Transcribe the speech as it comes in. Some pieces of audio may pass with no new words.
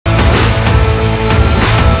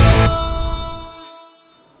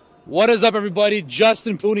What is up, everybody?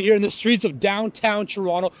 Justin Poona here in the streets of downtown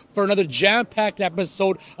Toronto for another jam-packed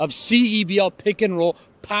episode of CEBL Pick and Roll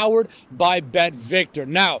powered by BetVictor.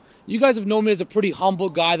 Now, you guys have known me as a pretty humble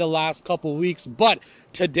guy the last couple weeks, but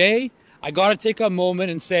today I got to take a moment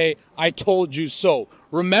and say, I told you so.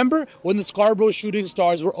 Remember when the Scarborough Shooting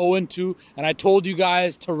Stars were 0-2 and I told you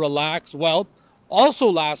guys to relax? Well, also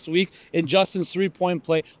last week, in Justin's three-point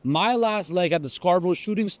play, my last leg had the Scarborough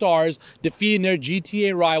Shooting Stars defeating their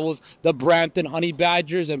GTA rivals, the Brampton Honey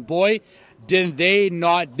Badgers, and boy, did they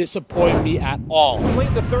not disappoint me at all.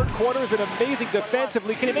 Playing the third quarter is an amazing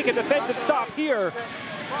defensively. Can he make a defensive stop here?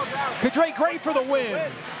 Kadre Gray for the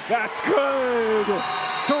win. That's good.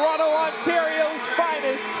 Toronto, Ontario's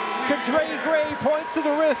finest. Kadre Gray points to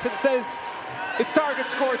the wrist and says, it's target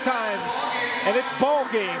score time, and it's ball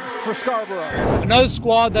game for Scarborough. Another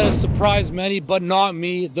squad that has surprised many, but not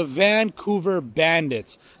me, the Vancouver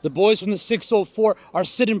Bandits. The boys from the 604 are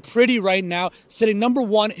sitting pretty right now, sitting number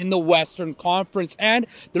one in the Western Conference, and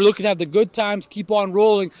they're looking to have the good times keep on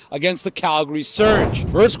rolling against the Calgary Surge.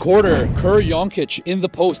 First quarter, Kerr Yonkic in the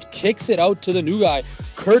post kicks it out to the new guy,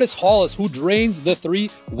 Curtis Hollis, who drains the three.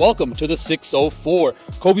 Welcome to the 604.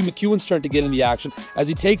 Kobe McEwen's turn to get in the action as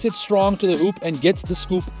he takes it strong to the hoop and gets the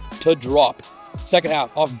scoop to drop. Second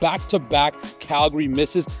half, off back-to-back, Calgary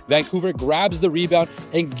misses. Vancouver grabs the rebound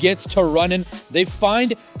and gets to running. They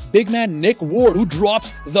find big man Nick Ward, who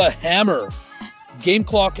drops the hammer. Game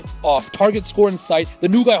clock off, target score in sight. The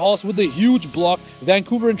new guy Hollis with a huge block.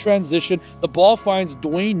 Vancouver in transition. The ball finds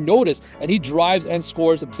Dwayne Notice, and he drives and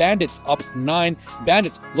scores. Bandits up 9.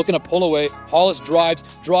 Bandits looking to pull away. Hollis drives,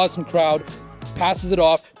 draws some crowd, passes it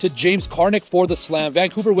off to James Karnick for the slam.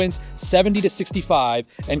 Vancouver wins 70-65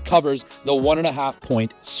 and covers the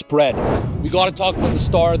 1.5-point spread. We got to talk about the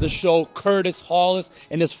star of the show, Curtis Hollis.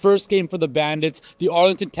 In his first game for the Bandits, the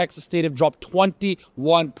Arlington, Texas Native dropped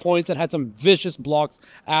 21 points and had some vicious blocks,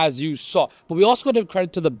 as you saw. But we also got to give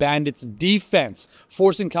credit to the Bandits' defense,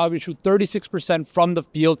 forcing Calgary to shoot 36% from the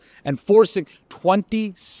field and forcing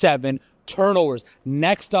 27 turnovers.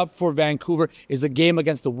 Next up for Vancouver is a game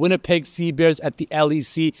against the Winnipeg Sea Bears at the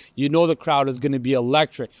LEC. You know the crowd is going to be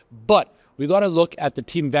electric. But we got to look at the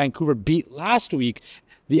team Vancouver beat last week,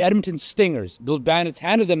 the Edmonton Stingers. Those Bandits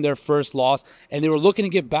handed them their first loss, and they were looking to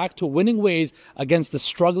get back to winning ways against the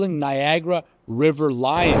struggling Niagara River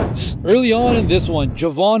Lions. Early on in this one,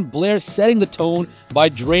 Javon Blair setting the tone by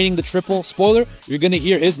draining the triple. Spoiler, you're going to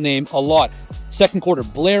hear his name a lot. Second quarter,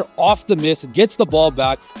 Blair off the miss, gets the ball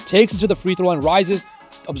back, takes it to the free throw line, rises,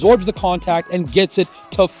 absorbs the contact, and gets it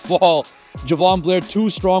to fall. Javon Blair too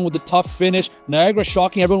strong with the tough finish. Niagara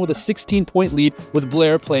shocking everyone with a 16-point lead, with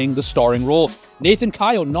Blair playing the starring role. Nathan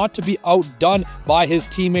Kayo, not to be outdone by his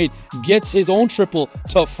teammate, gets his own triple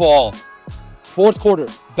to fall. Fourth quarter,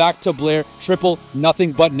 back to Blair, triple,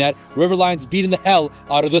 nothing but net. River Lions beating the hell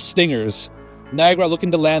out of the Stingers. Niagara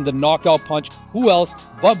looking to land the knockout punch. Who else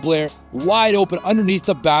but Blair, wide open underneath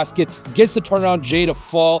the basket, gets the turnaround J to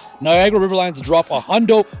fall. Niagara River Lions drop a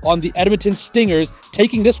hundo on the Edmonton Stingers,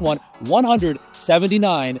 taking this one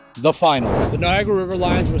 179 the final. The Niagara River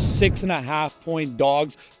Lions were 6.5-point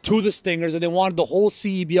dogs to the Stingers, and they wanted the whole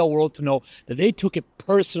CEBL world to know that they took it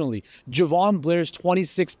personally. Javon Blair's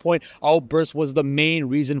 26-point outburst was the main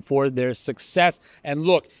reason for their success. And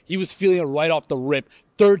look, he was feeling it right off the rip.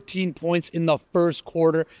 13 points in the first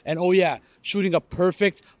quarter, and oh yeah, shooting a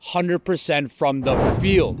perfect 100% from the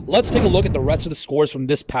field. Let's take a look at the rest of the scores from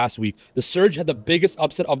this past week. The Surge had the biggest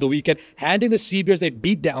upset of the weekend, handing the Sea Bears a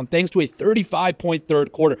beatdown thanks to a 35-point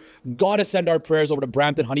third quarter. Gotta send our prayers over to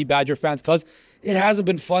Brampton Honey Badger fans, because it hasn't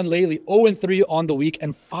been fun lately. 0-3 on the week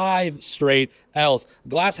and 5 straight L's.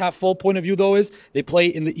 Glass half full point of view, though, is they play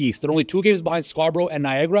in the East. They're only 2 games behind Scarborough and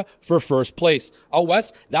Niagara for first place. Out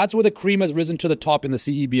West, that's where the cream has risen to the top in the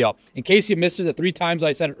CEBL. In case you missed it, the 3 times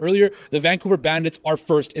I said it earlier, the Vancouver Bandits are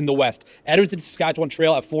first in the West. Edmonton, Saskatchewan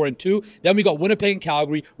trail at 4-2. Then we got Winnipeg and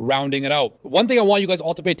Calgary rounding it out. One thing I want you guys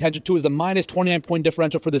all to pay attention to is the minus 29-point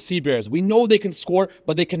differential for the Sea Bears. We know they can score,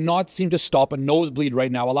 but they cannot seem to stop a nosebleed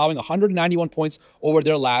right now, allowing 191 points over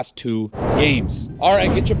their last 2 games. All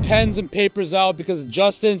right, get your pens and papers out, because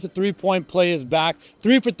Justin's three-point play is back.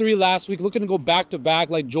 3 for 3 last week, looking to go back-to-back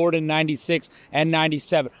like Jordan 96 and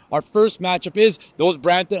 97. Our first matchup is those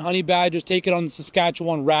Brampton Honey Badgers taking on the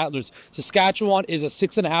Saskatchewan Rattlers. Saskatchewan is a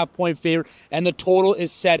 6.5-point favorite, and the total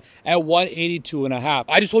is set at 182.5.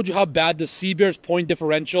 I just told you how bad the Sea Bears point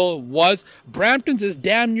differential was. Brampton's is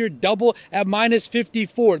damn near double at minus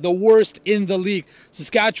 54, the worst in the league.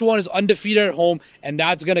 Saskatchewan is undefeated at home, and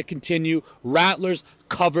that's going to continue. Rattlers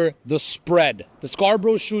cover the spread. The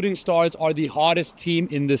Scarborough Shooting Stars are the hottest team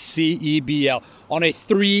in the CEBL on a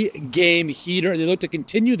 3-game heater, and they look to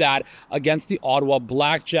continue that against the Ottawa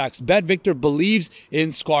Blackjacks. BetVictor believes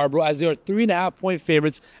in Scarborough as they are 3.5-point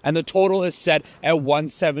favorites, and the total is set at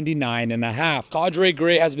 179.5. Cadre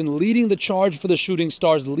Gray has been leading the charge for the Shooting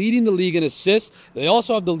Stars, leading the league in assists. They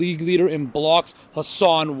also have the league leader in blocks,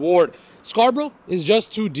 Hassan Ward. Scarborough is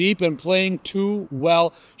just too deep and playing too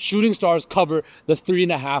well. Shooting Stars cover the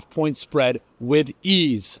 3.5-point spread with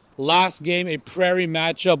ease. Last game, a prairie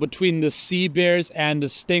matchup between the Sea Bears and the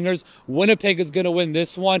Stingers. Winnipeg is going to win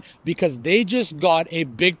this one because they just got a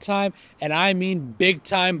big-time, and I mean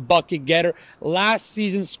big-time bucket getter. Last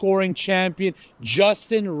season scoring champion,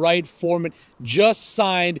 Justin Wright Foreman, just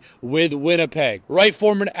signed with Winnipeg. Wright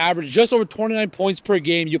Foreman averaged just over 29 points per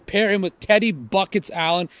game. You pair him with Teddy Buckets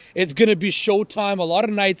Allen, it's going to be showtime a lot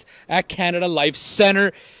of nights at Canada Life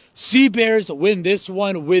Center. Sea Bears win this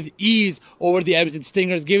one with ease over the Edmonton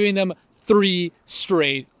Stingers, giving them 3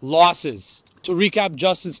 straight losses. To recap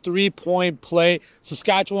Justin's 3-point play,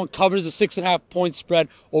 Saskatchewan covers the 6.5-point spread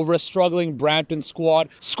over a struggling Brampton squad.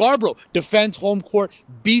 Scarborough defends home court,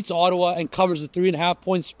 beats Ottawa, and covers the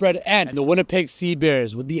 3.5-point spread. And the Winnipeg Sea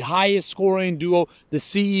Bears, with the highest scoring duo the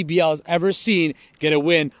CEBL has ever seen, get a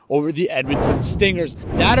win over the Edmonton Stingers.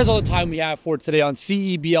 That is all the time we have for today on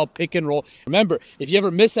CEBL Pick and Roll. Remember, if you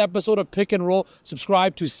ever miss an episode of Pick and Roll,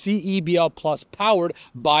 subscribe to CEBL Plus, powered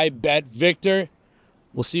by BetVictor.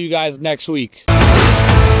 We'll see you guys next week.